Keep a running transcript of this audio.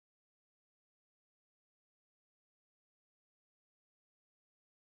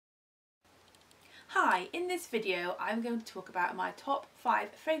Hi, in this video I'm going to talk about my top 5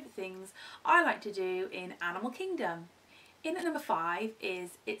 favourite things I like to do in Animal Kingdom. In at number 5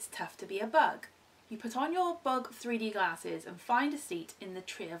 is It's Tough to Be a Bug. You put on your bug 3D glasses and find a seat in the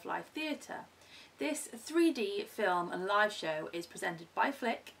Tree of Life Theatre. This 3D film and live show is presented by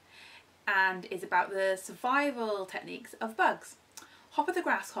Flick and is about the survival techniques of bugs. Hopper the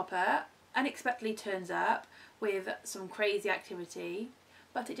Grasshopper unexpectedly turns up with some crazy activity,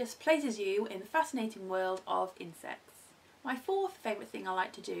 but it just places you in the fascinating world of insects. My fourth favourite thing I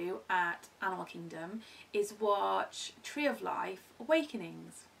like to do at Animal Kingdom is watch Tree of Life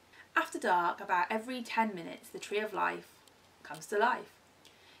Awakenings. After dark, about every 10 minutes, the Tree of Life comes to life.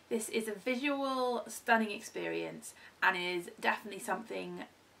 This is a visual, stunning experience and is definitely something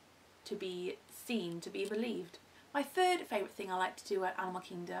to be seen, to be believed. My third favourite thing I like to do at Animal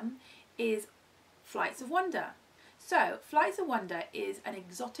Kingdom is Flights of Wonder. So, Flights of Wonder is an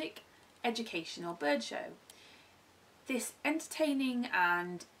exotic educational bird show. This entertaining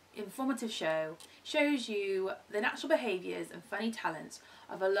and informative show shows you the natural behaviours and funny talents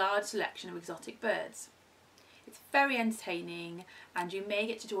of a large selection of exotic birds. It's very entertaining and you may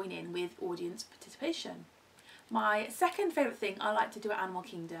get to join in with audience participation. My second favourite thing I like to do at Animal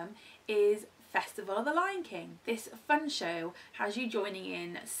Kingdom is Festival of the Lion King. This fun show has you joining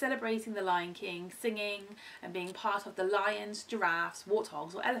in, celebrating the Lion King, singing and being part of the lions, giraffes,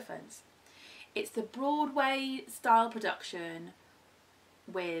 warthogs or elephants. It's the Broadway style production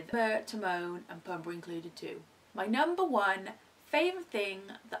with Bert, Timon and Pumbaa included too. My number one favourite thing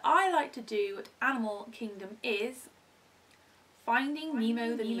that I like to do at Animal Kingdom is Finding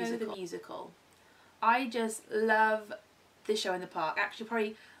Nemo the musical. I just love this show in the park. Actually,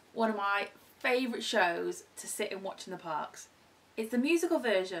 probably one of my favourite shows to sit and watch in the parks. It's the musical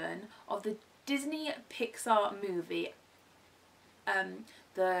version of the Disney Pixar movie.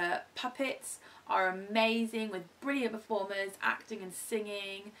 The puppets are amazing with brilliant performers acting and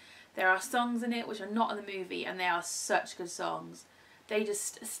singing. There are songs in it which are not in the movie and they are such good songs. They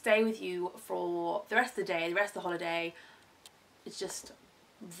just stay with you for the rest of the day, the rest of the holiday. It's just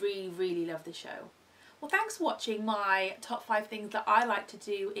really love this show. Well, thanks for watching my top 5 things that I like to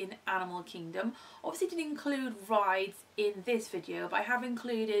do in Animal Kingdom. Obviously didn't include rides in this video, but I have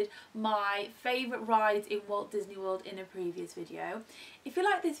included my favourite rides in Walt Disney World in a previous video. If you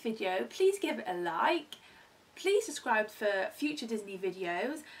like this video, please give it a like. Please subscribe for future Disney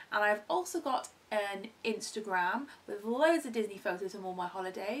videos, and I've also got an Instagram with loads of Disney photos from all my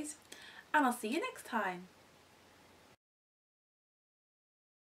holidays. And I'll see you next time.